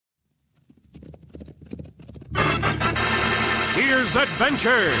Here's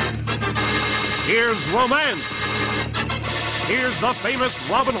adventure. Here's romance. Here's the famous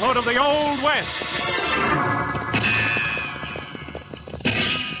Robin Hood of the Old West.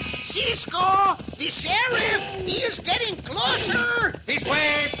 Cisco, the sheriff, he is getting closer. This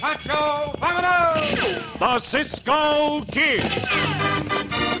way, Pancho, vámonos! The Cisco Kid.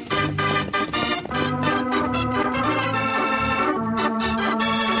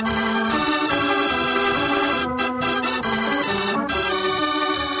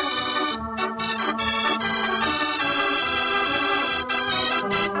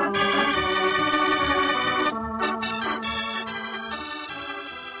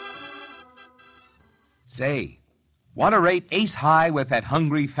 Say, want to rate ace high with that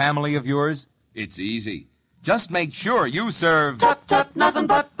hungry family of yours? It's easy. Just make sure you serve... Tut, tut, nothing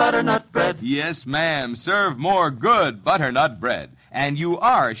but butternut bread. Yes, ma'am. Serve more good butternut bread. And you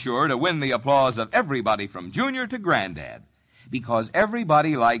are sure to win the applause of everybody from Junior to Granddad. Because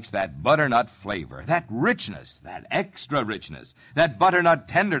everybody likes that butternut flavor, that richness, that extra richness, that butternut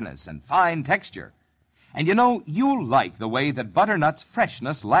tenderness and fine texture. And you know, you'll like the way that butternut's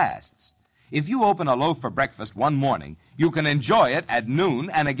freshness lasts. If you open a loaf for breakfast one morning, you can enjoy it at noon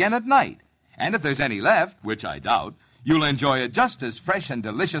and again at night. And if there's any left, which I doubt, you'll enjoy it just as fresh and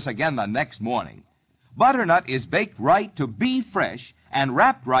delicious again the next morning. Butternut is baked right to be fresh and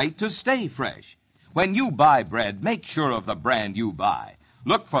wrapped right to stay fresh. When you buy bread, make sure of the brand you buy.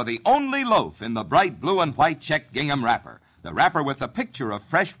 Look for the only loaf in the bright blue and white checked gingham wrapper, the wrapper with the picture of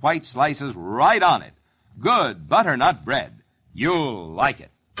fresh white slices right on it. Good butternut bread. You'll like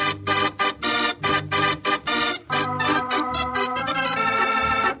it.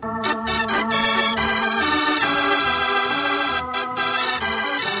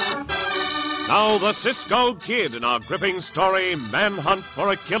 Now the Cisco Kid in our gripping story, Manhunt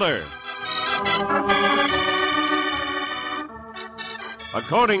for a Killer.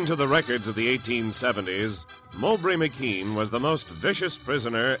 According to the records of the 1870s, Mowbray McKean was the most vicious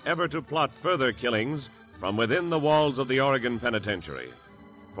prisoner ever to plot further killings from within the walls of the Oregon Penitentiary.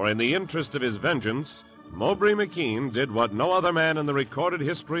 For in the interest of his vengeance, Mowbray McKean did what no other man in the recorded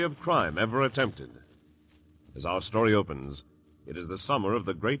history of crime ever attempted. As our story opens, it is the summer of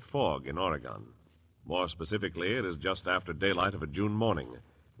the Great Fog in Oregon. More specifically, it is just after daylight of a June morning,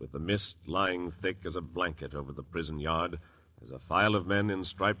 with the mist lying thick as a blanket over the prison yard, as a file of men in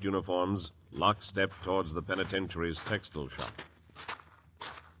striped uniforms lockstep towards the penitentiary's textile shop.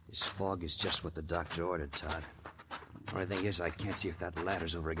 This fog is just what the doctor ordered, Todd. Only thing is, I can't see if that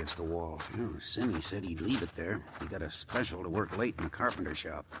ladder's over against the wall. Oh, Simmy said he'd leave it there. He got a special to work late in the carpenter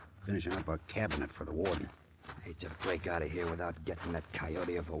shop, finishing up a cabinet for the warden. I hate to break out of here without getting that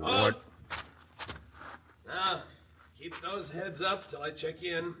coyote of a ward. Now, keep those heads up till I check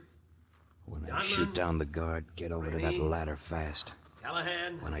you in. When I shoot down the guard, get over to that ladder fast.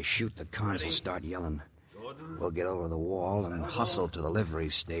 Callahan. When I shoot, the cons will start yelling. Jordan. We'll get over the wall and hustle to the livery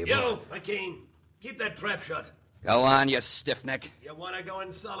stable. You, McKean, keep that trap shut. Go on, you stiff-neck. You want to go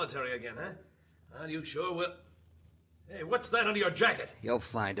in solitary again, huh? Are you sure will... Hey, what's that under your jacket? You'll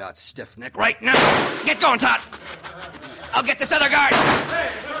find out, stiff-neck, right now. Get going, Todd. I'll get this other guard.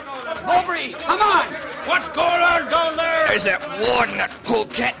 Mowbray, come on. What's going on down there? There's that warden, that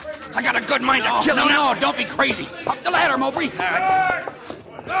polecat. I got a good mind to kill him now. No, don't be crazy. Up the ladder, Mowbray.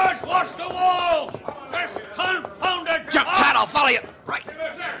 Guards, watch the walls. This confounded... Jump, Todd, I'll follow you. Right.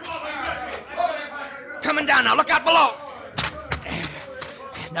 Coming down now. Look out below.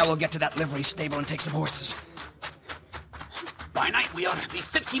 Now we'll get to that livery stable and take some horses. By night, we ought to be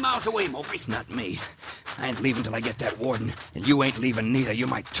 50 miles away, Mowbray. Not me. I ain't leaving till I get that warden, and you ain't leaving neither. You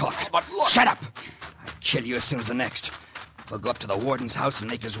might talk. But look... Shut up. I'll kill you as soon as the next. We'll go up to the warden's house and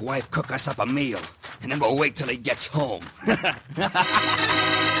make his wife cook us up a meal, and then we'll wait till he gets home.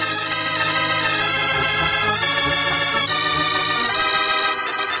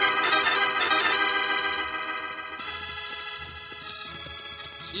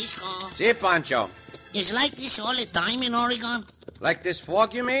 Cisco, Si, Pancho. is like this all the time in Oregon? Like this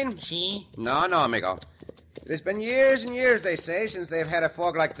fog, you mean? See? No, amigo. It has been years and years, they say, since they've had a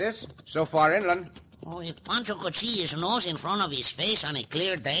fog like this, so far inland. Oh, if Pancho could see his nose in front of his face on a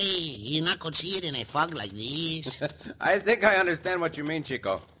clear day, he not could see it in a fog like this. I think I understand what you mean,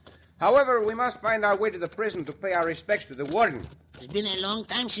 Chico. However, we must find our way to the prison to pay our respects to the warden. It's been a long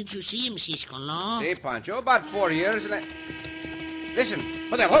time since you see him, Cisco, no? Si, Pancho, about 4 years, and Listen,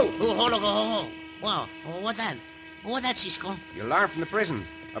 what the hell? Oh, hold on. Wow, what that? What that, Cisco? The alarm from the prison.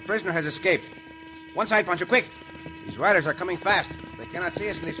 A prisoner has escaped. One side, Pancho, quick. These riders are coming fast. They cannot see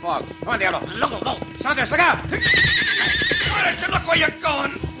us in this fog. Come on, Diablo. Look, go. Santos, look out! Why don't you look where you're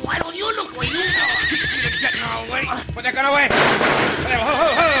going? Why don't you look where you go? See it getting our way. Put that gun away.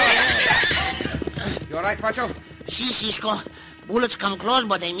 You all right, Pancho? Si, Cisco. Bullets come close,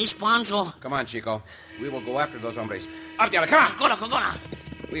 but they miss Pancho. Come on, Chico. We will go after those hombres. Up there, come on. Go.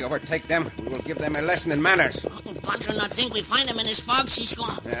 We overtake them. We will give them a lesson in manners. Pancho not think we find him in his fog, Cisco.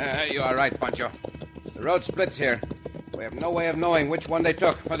 You are right, Pancho. The road splits here. We have no way of knowing which one they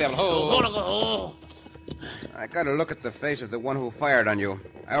took. Go. I gotta look at the face of the one who fired on you.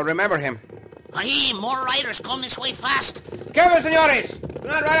 I'll remember him. Aye, more riders come this way fast. Careful, senores! Do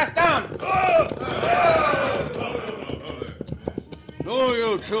not ride us down! No,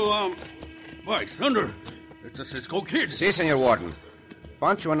 you two, by thunder, it's a Cisco kid. Si, Senor Warden.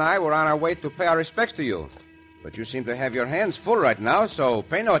 Pancho and I were on our way to pay our respects to you. But you seem to have your hands full right now, so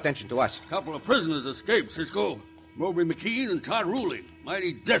pay no attention to us. A couple of prisoners escaped, Cisco. Mowbray McKean and Todd Ruling.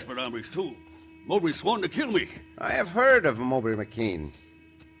 Mighty desperate hombres, too. Mowbray sworn to kill me. I have heard of Mowbray McKean.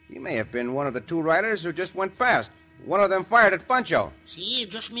 He may have been one of the two riders who just went past. One of them fired at Pancho. See,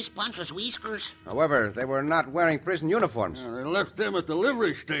 just missed Pancho's whiskers. However, they were not wearing prison uniforms. They left them at the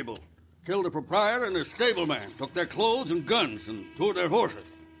livery stable. Killed the proprietor and the stableman. Took their clothes and guns and two of their horses.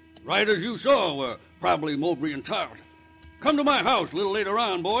 Riders you saw were probably Mowbray and Todd. Come to my house a little later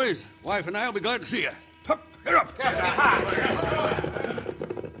on, boys. Wife and I will be glad to see you. Hup, get up.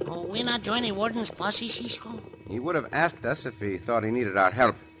 Oh, we not joining Warden's posse, Cisco? He would have asked us if he thought he needed our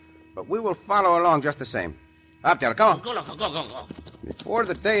help. But we will follow along just the same. Up there, come on. Go. Before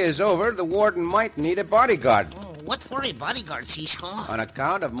the day is over, the warden might need a bodyguard. Oh, what for a bodyguard, Cisco? On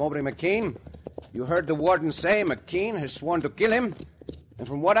account of Mowbray McKean. You heard the warden say McKean has sworn to kill him. And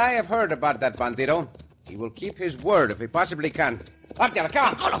from what I have heard about that bandito, he will keep his word if he possibly can. Up there,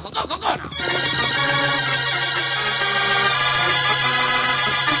 come on.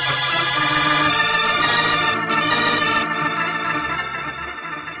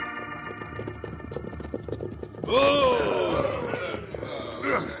 Go.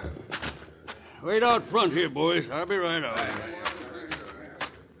 Wait out front here, boys. I'll be right out.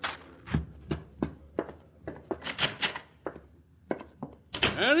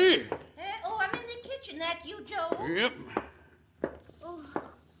 Annie? I'm in the kitchen. That you, Joe? Yep. Oh,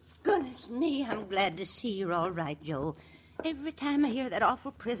 goodness me, I'm glad to see you're all right, Joe. Every time I hear that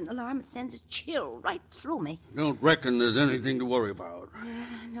awful prison alarm, it sends a chill right through me. Don't reckon there's anything to worry about.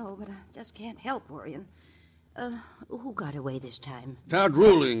 I know, but I just can't help worrying. Who got away this time? Todd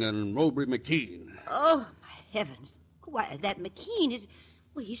Ruling and Mowbray McKean. Oh, my heavens. Why, that McKean is...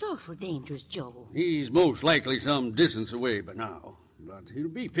 Well, he's awful dangerous, Joe. He's most likely some distance away by now. But he'll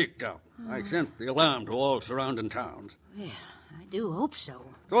be picked up. I sent the alarm to all surrounding towns. Yeah, I do hope so.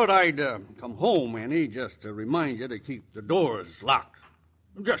 Thought I'd come home, Annie, just to remind you to keep the doors locked.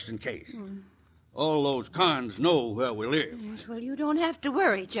 Just in case. All those cons know where we live. Yes, well, you don't have to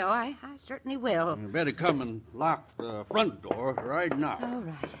worry, Joe. I certainly will. You better come and lock the front door right now. All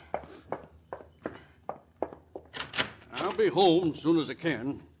right. I'll be home as soon as I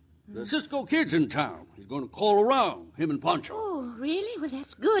can. The Cisco kid's in town. He's going to call around, him and Pancho. Oh, really? Well,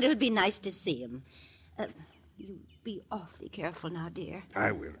 that's good. It would be nice to see him. You be awfully careful now, dear.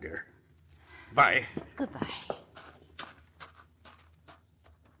 I will, dear. Bye. Goodbye.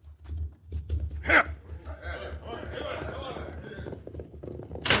 Here.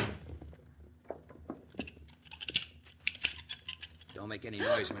 Don't make any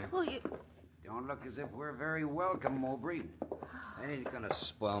noise, man. Oh, you... Don't look as if we're very welcome, Mowbray. That ain't gonna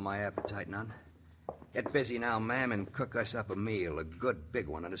spoil my appetite none. Get busy now, ma'am, and cook us up a meal. A good big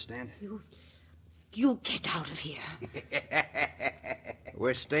one, understand? You get out of here.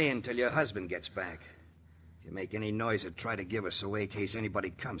 We're staying till your husband gets back. If you make any noise or try to give us away in case anybody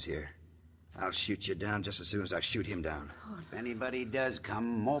comes here, I'll shoot you down just as soon as I shoot him down. If anybody does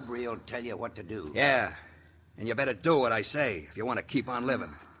come, Mowbray will tell you what to do. Yeah, and you better do what I say if you want to keep on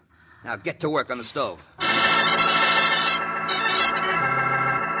living. Now get to work on the stove.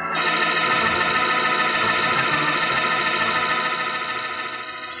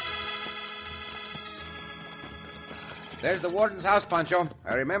 There's the warden's house, Pancho.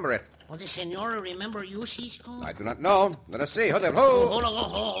 I remember it. Oh, the senora remember you, Cisco? I do not know. Let us see. Hold there. Hold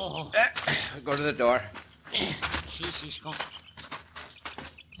on. Go to the door. See, Cisco.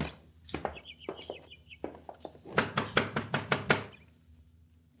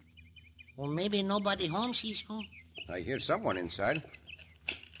 Well, maybe nobody home, Cisco. I hear someone inside.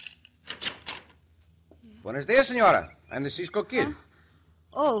 Buenos dias, senora. I'm the Cisco kid.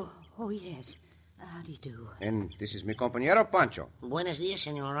 Oh, yes. How do you do? And this is mi compañero, Pancho. Buenos dias,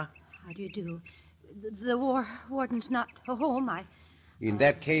 senora. How do you do? The warden's not home. In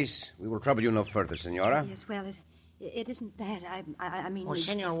that case, we will trouble you no further, senora. Yes, well, It isn't that. I mean... Oh,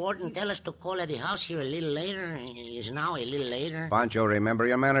 Senor Warden, tell us to call at the house here a little later. It's now a little later. Pancho, remember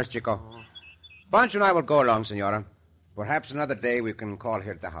your manners, Chico. Pancho and I will go along, Senora. Perhaps another day we can call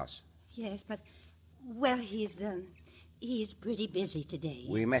here at the house. Yes, but... Well, he's pretty busy today.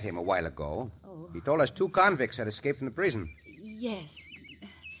 We met him a while ago. Oh. He told us 2 convicts had escaped from the prison. Yes.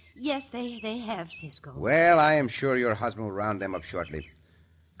 Yes, they have, Cisco. Well, I am sure your husband will round them up shortly.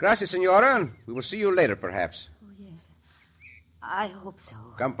 Gracias, Senora, and we will see you later, perhaps. Oh, yes. I hope so.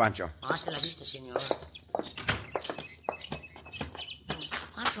 Come, Pancho. Hasta la vista, Senora.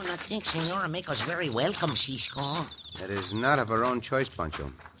 Pancho not think Senora make us very welcome, Cisco. That is not of her own choice,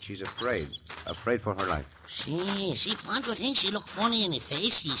 Pancho. She's afraid. Afraid for her life. See, Pancho thinks she look funny in the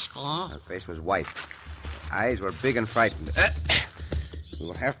face, Cisco. Her face was white. Her eyes were big and frightened. We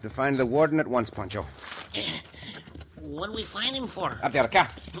will have to find the warden at once, Pancho. What do we find him for? Up there, acá.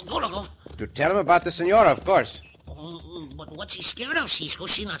 Go. To tell him about the senora, of course. But what's she scared of, Cisco?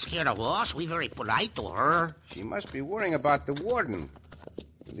 She's not scared of us. We're very polite to her. She must be worrying about the warden.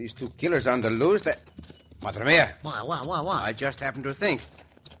 These 2 killers on the loose, Madre mia. What? I just happened to think.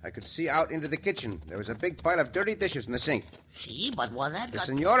 I could see out into the kitchen. There was a big pile of dirty dishes in the sink. See, but what that The got...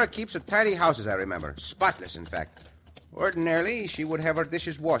 senora keeps a tidy house, as I remember. Spotless, in fact. Ordinarily, she would have her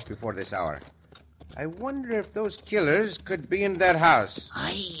dishes washed before this hour. I wonder if those killers could be in that house.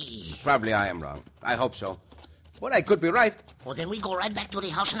 Aye. Probably I am wrong. I hope so. But I could be right. Well, then we go right back to the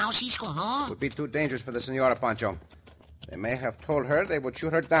house now, Cisco, no? It would be too dangerous for the senora, Pancho. They may have told her they would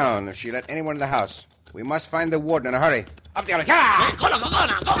shoot her down if she let anyone in the house. We must find the warden in a hurry. Up there, Go now,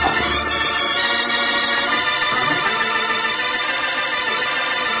 go.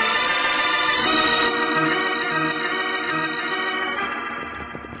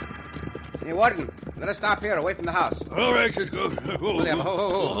 Hey, warden, let us stop here, away from the house. All right, Cisco. William,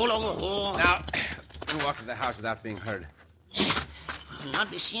 ho. Hold on. Now, don't walk to the house without being heard. Not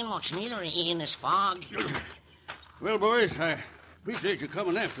be seen much neither in this fog. Well, boys, I appreciate you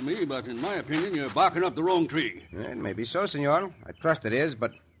coming after me, but in my opinion, you're barking up the wrong tree. It may be so, senor. I trust it is,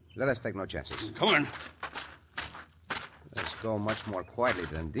 but let us take no chances. Come on. Let's go much more quietly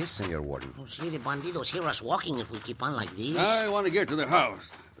than this, Senor Warden. Oh, see, the bandidos hear us walking if we keep on like this. I want to get to the house.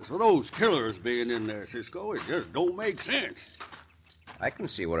 As for those killers being in there, Cisco, it just don't make sense. I can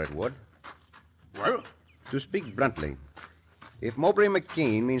see where it would. Well? To speak bluntly, if Mowbray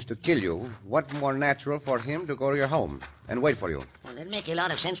McKean means to kill you, what more natural for him to go to your home and wait for you? Well, that make a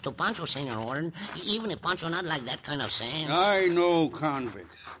lot of sense to Pancho, Senor Warden. Even if Pancho not like that kind of sense. I know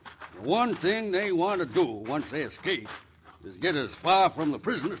convicts. The one thing they want to do once they escape is get as far from the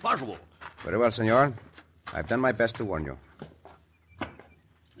prison as possible. Very well, senor. I've done my best to warn you.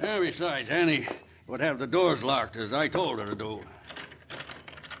 Besides, Annie would have the doors locked as I told her to do.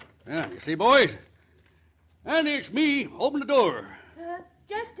 Yeah, you see, boys? Annie, it's me. Open the door.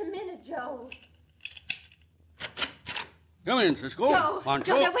 Just a minute, Joe. Come in, Cisco. Joe,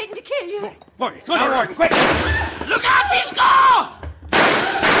 Pancho. Joe, they're waiting to kill you. Boys, come on. Warden, quick! Look out, Cisco!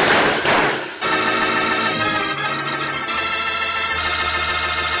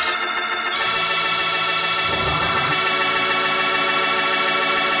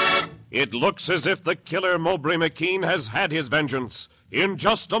 It looks as if the killer Mowbray McKean has had his vengeance. In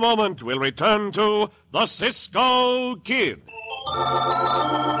just a moment, we'll return to the Cisco Kid.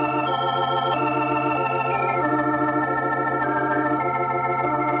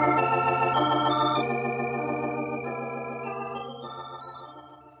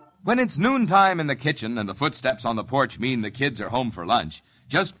 When it's noontime in the kitchen and the footsteps on the porch mean the kids are home for lunch,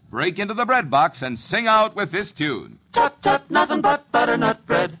 just break into the bread box and sing out with this tune. Tut, tut, nothing but butternut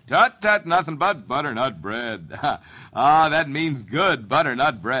bread. Tut, tut, nothing but butternut bread. That means good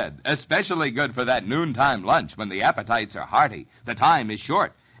butternut bread. Especially good for that noontime lunch when the appetites are hearty, the time is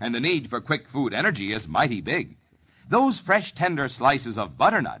short, and the need for quick food energy is mighty big. Those fresh, tender slices of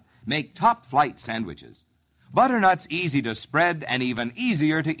butternut make top-flight sandwiches. Butternut's easy to spread and even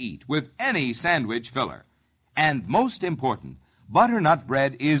easier to eat with any sandwich filler. And most important, butternut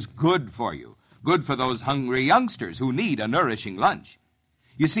bread is good for you. Good for those hungry youngsters who need a nourishing lunch.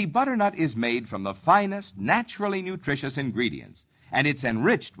 You see, butternut is made from the finest, naturally nutritious ingredients, and it's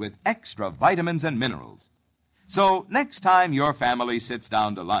enriched with extra vitamins and minerals. So next time your family sits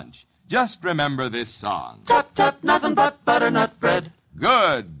down to lunch, just remember this song. Tut, tut, nothing but butternut bread.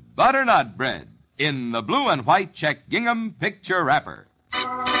 Good butternut bread in the blue and white check gingham picture wrapper.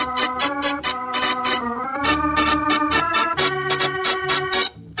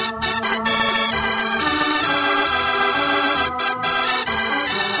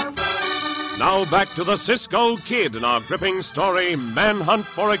 Now back to the Cisco Kid in our gripping story, Manhunt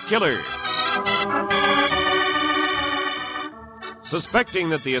for a Killer. Suspecting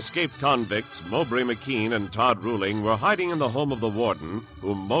that the escaped convicts, Mowbray McKean and Todd Ruling, were hiding in the home of the warden,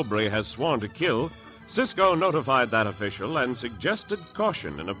 whom Mowbray has sworn to kill, Cisco notified that official and suggested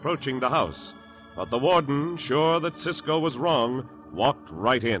caution in approaching the house. But the warden, sure that Cisco was wrong, walked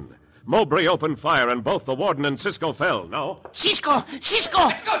right in. Mowbray opened fire, and both the warden and Cisco fell. No. Cisco! Cisco!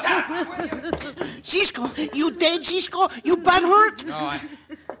 Let's go, Todd! Cisco, you dead, Cisco? You bad hurt? No,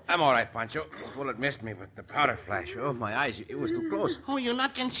 I'm all right, Pancho. The bullet missed me, but the powder flash. Oh, my eyes. It was too close. Oh, you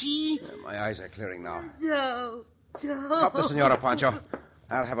not can see? My eyes are clearing now. Joe. Help the senora, Pancho.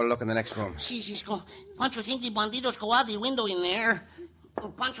 I'll have a look in the next room. See, Cisco. Pancho think the bandidos go out the window in there. Oh,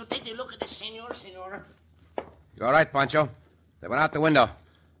 Pancho, take a look at the senora. You all right, Pancho? They went out the window.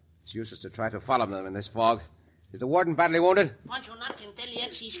 It's useless to try to follow them in this fog. Is the warden badly wounded? Pancho not can tell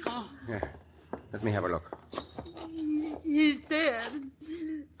yet, Cisco. Yeah. Let me have a look. He's dead.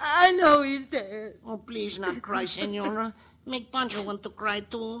 I know he's dead. Oh, please not cry, senora. Make Pancho want to cry,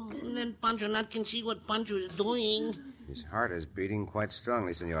 too. And then Pancho not can see what Pancho is doing. His heart is beating quite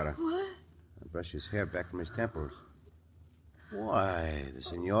strongly, senora. What? I'll brush his hair back from his temples. Why, the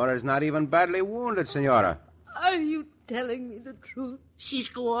senora is not even badly wounded, senora. Are you telling me the truth?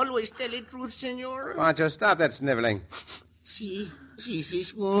 Cisco always tell the truth, senora. Pancho, stop that sniveling. See,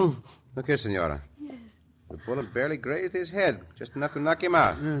 Cisco. Look here, senora. Yes. The bullet barely grazed his head, just enough to knock him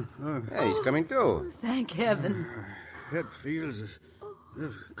out. Yeah, he's coming to. Thank heaven. Head feels is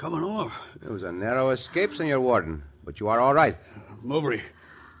coming off. It was a narrow escape, Senor Warden, but you are all right. Mowbray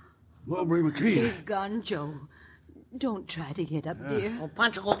McKean. Big gun, Joe. Don't try to get up, dear. Oh,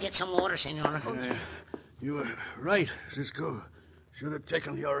 Pancho, go get some water, senora. You were right, Cisco. Should have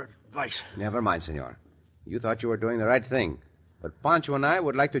taken your advice. Never mind, senor. You thought you were doing the right thing. But Pancho and I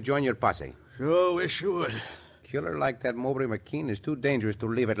would like to join your posse. Sure wish you would. Killer like that Mowbray McKean is too dangerous to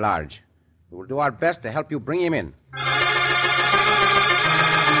leave at large. We will do our best to help you bring him in.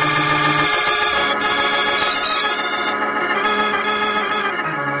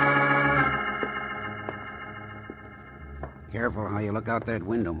 Careful how you look out that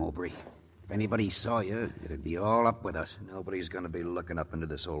window, Mowbray. If anybody saw you, it'd be all up with us. Nobody's going to be looking up into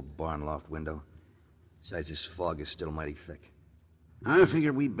this old barn loft window. Besides, this fog is still mighty thick. I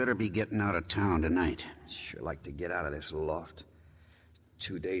figure we'd better be getting out of town tonight. Sure like to get out of this loft.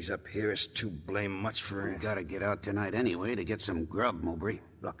 2 days up here is too blame much for... We gotta get out tonight anyway to get some grub, Mowbray.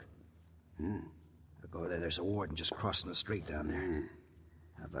 Look. Look over there. There's a warden just crossing the street down there.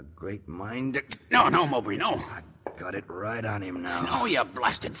 Have a great mind to... No, Mowbray, no. I got it right on him now. No, you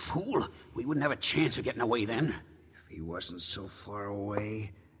blasted fool. We wouldn't have a chance of getting away then. If he wasn't so far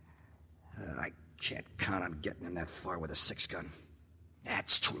away... I can't count on getting him that far with a 6-gun.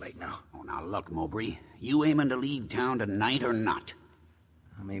 It's too late now. Oh, now look, Mowbray. You aiming to leave town tonight or not?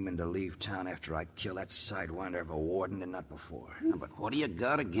 I'm aiming to leave town after I kill that sidewinder of a warden and not before. Yeah, but what do you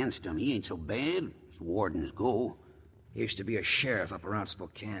got against him? He ain't so bad as wardens go. He used to be a sheriff up around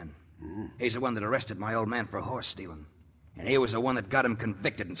Spokane. He's the one that arrested my old man for horse stealing. And he was the one that got him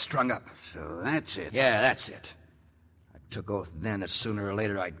convicted and strung up. So that's it. Yeah, that's it. I took oath then that sooner or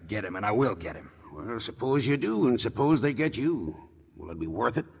later I'd get him, and I will get him. Well, suppose you do, and suppose they get you. Will it be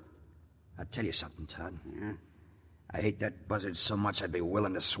worth it? I'll tell you something, Todd. Yeah? I hate that buzzard so much I'd be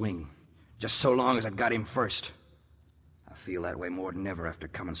willing to swing. Just so long as I got him first. I feel that way more than ever after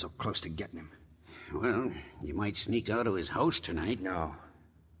coming so close to getting him. Well, you might sneak out of his house tonight. No.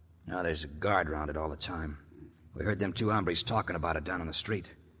 No, there's a guard around it all the time. We heard them 2 hombres talking about it down on the street.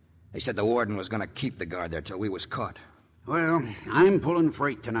 They said the warden was going to keep the guard there till we was caught. Well, I'm pulling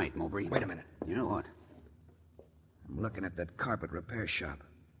freight tonight, Mowbray. Wait a minute. You know what? I'm looking at that carpet repair shop.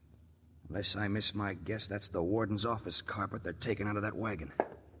 Unless I miss my guess, that's the warden's office carpet they're taking out of that wagon.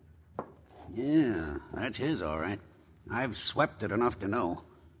 Yeah, that's his, all right. I've swept it enough to know.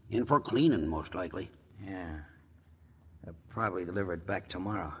 In for cleaning, most likely. Yeah. They'll probably deliver it back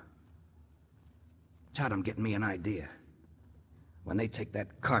tomorrow. Todd, I'm getting me an idea. When they take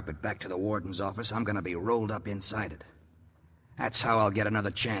that carpet back to the warden's office, I'm going to be rolled up inside it. That's how I'll get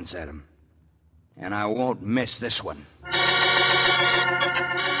another chance at him. And I won't miss this one.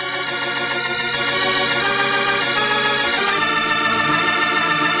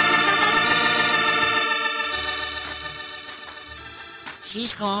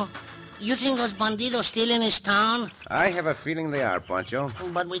 Cisco, you think those bandidos still in this town? I have a feeling they are, Pancho.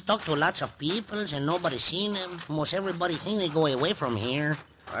 But we talked to lots of people and nobody's seen them. Most everybody think they go away from here.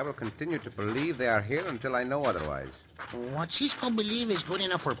 I will continue to believe they are here until I know otherwise. What Cisco believes is good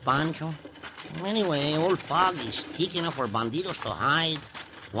enough for Pancho. Anyway, old fog is thick enough for bandidos to hide.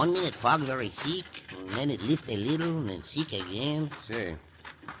 1 minute fog very thick, and then it lift a little, and then thick again. See.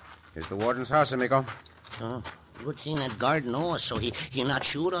 Here's the warden's house, amigo. Oh, Good thing that guard knows so he not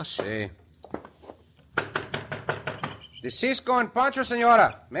shoot us. See. The Cisco and Pancho,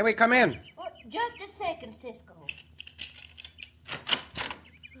 senora. May we come in? Oh, just a second, Cisco.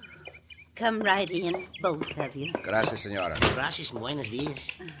 Come right in, both of you. Gracias, senora. Gracias, buenos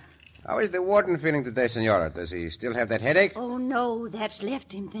dias. How is the warden feeling today, senora? Does he still have that headache? Oh, no, that's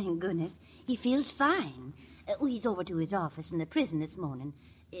left him, thank goodness. He feels fine. He's over to his office in the prison this morning.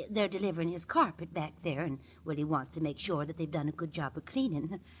 They're delivering his carpet back there, and, well, he wants to make sure that they've done a good job of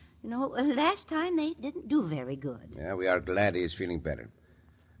cleaning. You know, last time they didn't do very good. Yeah, we are glad he is feeling better.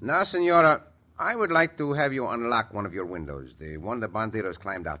 Now, senora, I would like to have you unlock one of your windows, the one the bandidos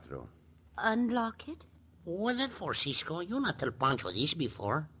climbed out through. Unlock it? What that for, Cisco? You not tell Pancho this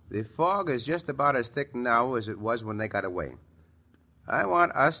before. The fog is just about as thick now as it was when they got away. I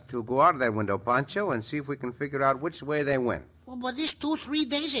want us to go out of that window, Pancho, and see if we can figure out which way they went. Well, but this 2-3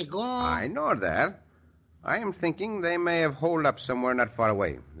 days ago... I know that. I am thinking they may have holed up somewhere not far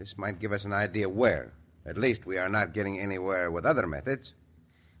away. This might give us an idea where. At least we are not getting anywhere with other methods.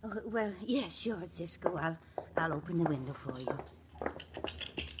 Oh, well, yes, sure, Cisco. I'll open the window for you.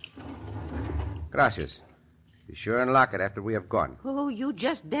 Gracias. Be sure and lock it after we have gone. Oh, you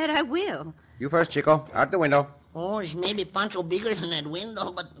just bet I will. You first, Chico. Out the window. Oh, is maybe Pancho bigger than that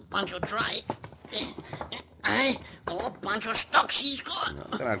window, but Pancho try. Oh, Pancho stuck, Cisco.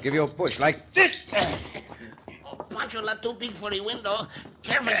 No, then I'll give you a push like this. Oh, Pancho not too big for the window.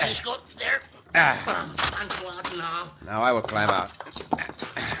 Careful, Cisco. There. Pancho out now. Now I will climb out.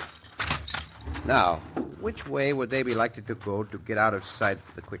 Now, which way would they be likely to go to get out of sight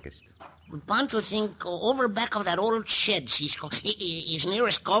the quickest? Pancho think over back of that old shed, Cisco. Is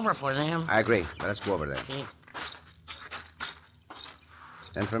nearest cover for them. I agree. Let's go over there. Okay.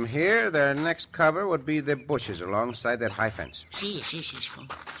 And from here, their next cover would be the bushes alongside that high fence. See, Cisco.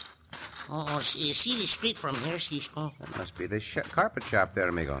 Oh, see the street from here, Cisco. That must be the carpet shop there,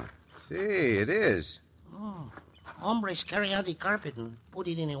 amigo. See, it is. Oh, hombres carry out the carpet and put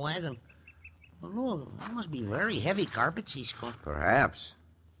it in a wagon. Oh, no, that must be very heavy carpet, Cisco. Perhaps.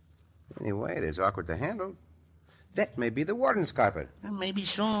 Anyway, it is awkward to handle. That may be the warden's carpet. Maybe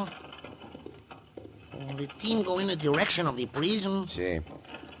so. Oh, the team go in the direction of the prison. See.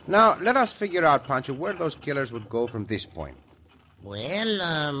 Now, let us figure out, Pancho, where those killers would go from this point.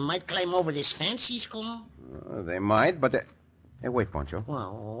 Well, might climb over this fence, Cisco. They might, but they... Hey, wait, Pancho.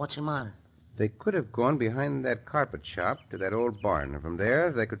 Well, what's the matter? They could have gone behind that carpet shop to that old barn, and from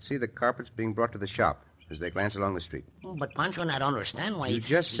there they could see the carpets being brought to the shop as they glance along the street. Oh, but Pancho not understand why... You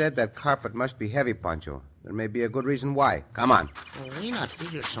just said that carpet must be heavy, Pancho. There may be a good reason why. Come on. Well, we not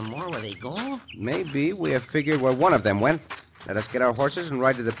figure some more where they go? Maybe we have figured where one of them went. Let us get our horses and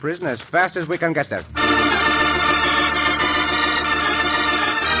ride to the prison as fast as we can get there.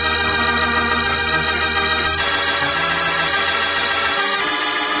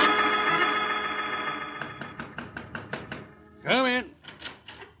 Come in.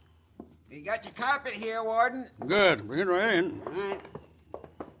 You got your carpet here, Warden. Good. Bring it right in. All right.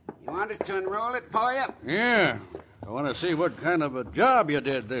 You want us to unroll it for you? Yeah. I want to see what kind of a job you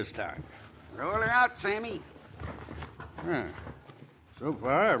did this time. Roll her out, Sammy. Yeah. So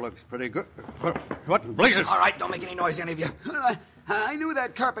far, it looks pretty good. What in blazes? All right, don't make any noise, any of you. I knew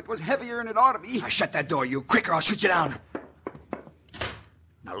that carpet was heavier than it ought to be. Now, shut that door, you. Quick, or I'll shoot you down.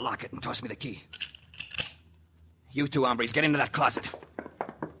 Now lock it and toss me the key. You two hombres, get into that closet.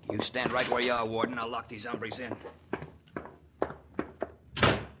 You stand right where you are, Warden. I'll lock these hombres in.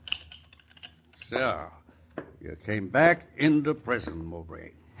 So, you came back into prison,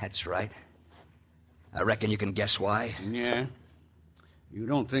 Mowbray. That's right. I reckon you can guess why. Yeah. You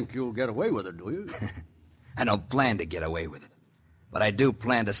don't think you'll get away with it, do you? I don't plan to get away with it. But I do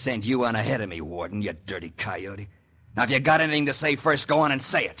plan to send you on ahead of me, Warden, you dirty coyote. Now, if you got anything to say first, go on and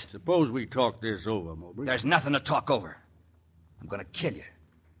say it. Suppose we talk this over, Mowbray. There's nothing to talk over. I'm gonna kill you.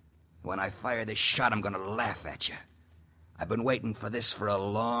 When I fire this shot, I'm gonna laugh at you. I've been waiting for this for a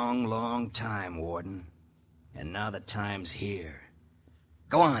long, long time, Warden. And now the time's here.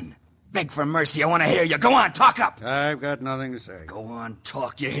 Go on. Beg for mercy. I want to hear you. Go on, talk up. I've got nothing to say. Go on,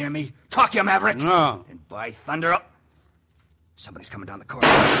 talk. You hear me? Talk, you maverick. No. And by thunder, somebody's coming down the corridor.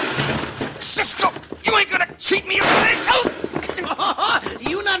 Cisco, you ain't gonna cheat me.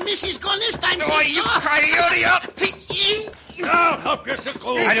 You not miss his gun this time, Oh, Cisco. you coyote! I'll teach you. I'll help you,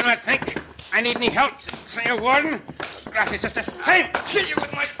 Cisco. I do not think I need any help, Senor Warden. Gracias, just the same. I'll kill you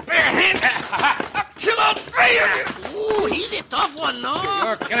with my bare hand. I'll kill all three of you. Ooh, he's a tough one, no?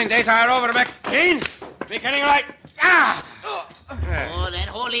 Your killing days are over, McKean. Beginning right. Ah! Oh, that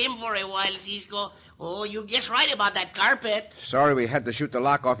hold him for a while, Cisco. Oh, you guess right about that carpet. Sorry we had to shoot the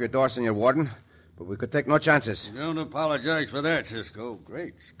lock off your door, Senor Warden. but we could take no chances. Don't apologize for that, Cisco.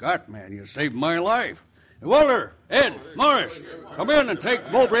 Great Scott, man, you saved my life. Walter, Ed, Morris, come in and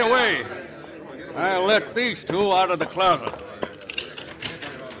take Mowbray away. I'll let these two out of the closet.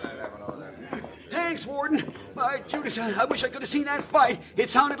 Thanks, Warden. By Judas, I wish I could have seen that fight. It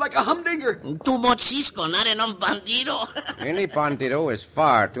sounded like a humdinger. Too much Cisco, not enough bandido. Any bandido is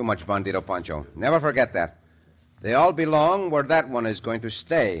far too much bandido, Pancho. Never forget that. They all belong where that one is going to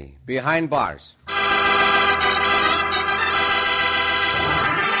stay, behind bars.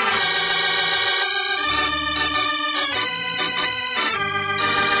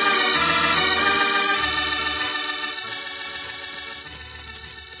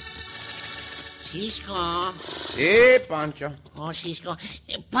 Cisco. Si, Pancho. Oh, Cisco.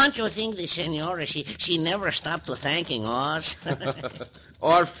 Pancho think the senora, she never stopped to thanking us.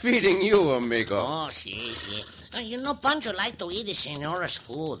 Or feeding you, amigo. Oh, si. You know, Pancho like to eat the senora's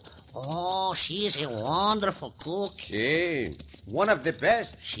food. Oh, she is a wonderful cook. Si, one of the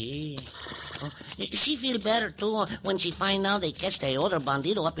best. Si. Oh, she feel better, too, when she find out they catch the other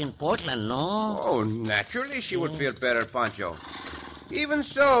bandido up in Portland, no? Oh, naturally she would feel better, Pancho. Even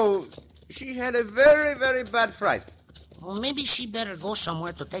so, she had a very, very bad fright. Well, maybe she better go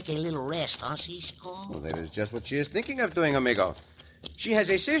somewhere to take a little rest, huh, Cisco? Well, that is just what she is thinking of doing, amigo. She has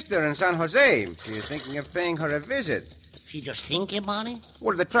a sister in San Jose. She is thinking of paying her a visit. She just think about it?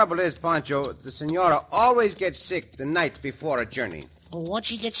 Well, the trouble is, Pancho, the senora always gets sick the night before a journey. Well, what'd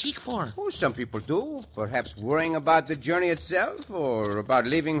she get sick for? Oh, some people do. Perhaps worrying about the journey itself or about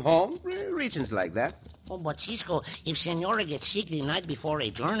leaving home. Reasons like that. Oh, but Cisco, if senora gets sick the night before a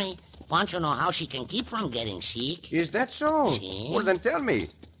journey, Pancho know how she can keep from getting sick. Is that so? Si. Well, then tell me,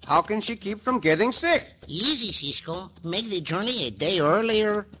 how can she keep from getting sick? Easy, Cisco. Make the journey a day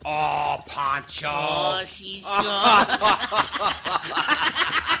earlier. Oh, Pancho. Oh, Cisco.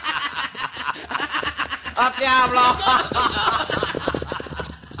 ¡Al diablo!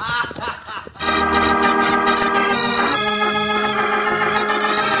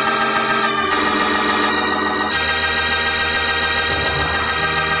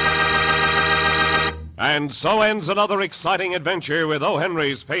 And so ends another exciting adventure with O.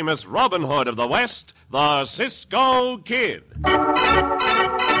 Henry's famous Robin Hood of the West, the Cisco Kid.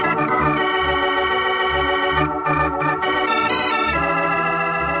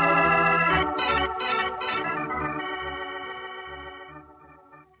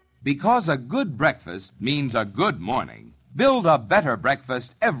 Because a good breakfast means a good morning, build a better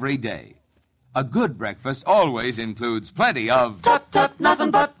breakfast every day. A good breakfast always includes plenty of... Tut,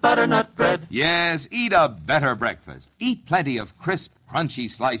 nothing but butternut bread. Yes, eat a better breakfast. Eat plenty of crisp, crunchy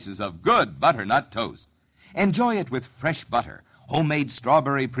slices of good butternut toast. Enjoy it with fresh butter, homemade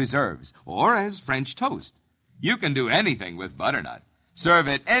strawberry preserves, or as French toast. You can do anything with butternut. Serve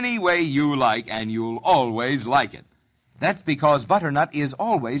it any way you like, and you'll always like it. That's because butternut is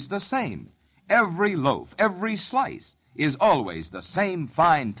always the same. Every loaf, every slice is always the same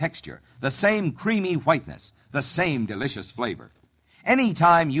fine texture, the same creamy whiteness, the same delicious flavor.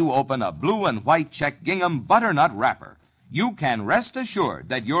 Anytime you open a blue and white check gingham butternut wrapper, you can rest assured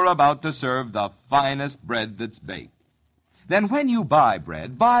that you're about to serve the finest bread that's baked. Then when you buy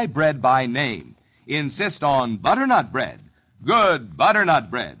bread by name. Insist on butternut bread, good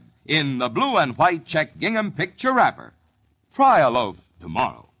butternut bread, in the blue and white check gingham picture wrapper. Try a loaf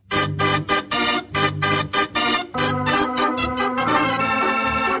tomorrow.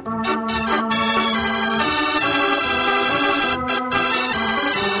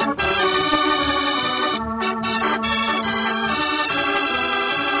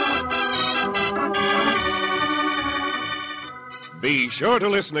 Be sure to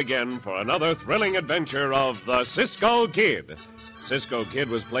listen again for another thrilling adventure of the Cisco Kid. Cisco Kid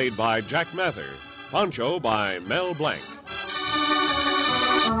was played by Jack Mather, Pancho by Mel Blanc.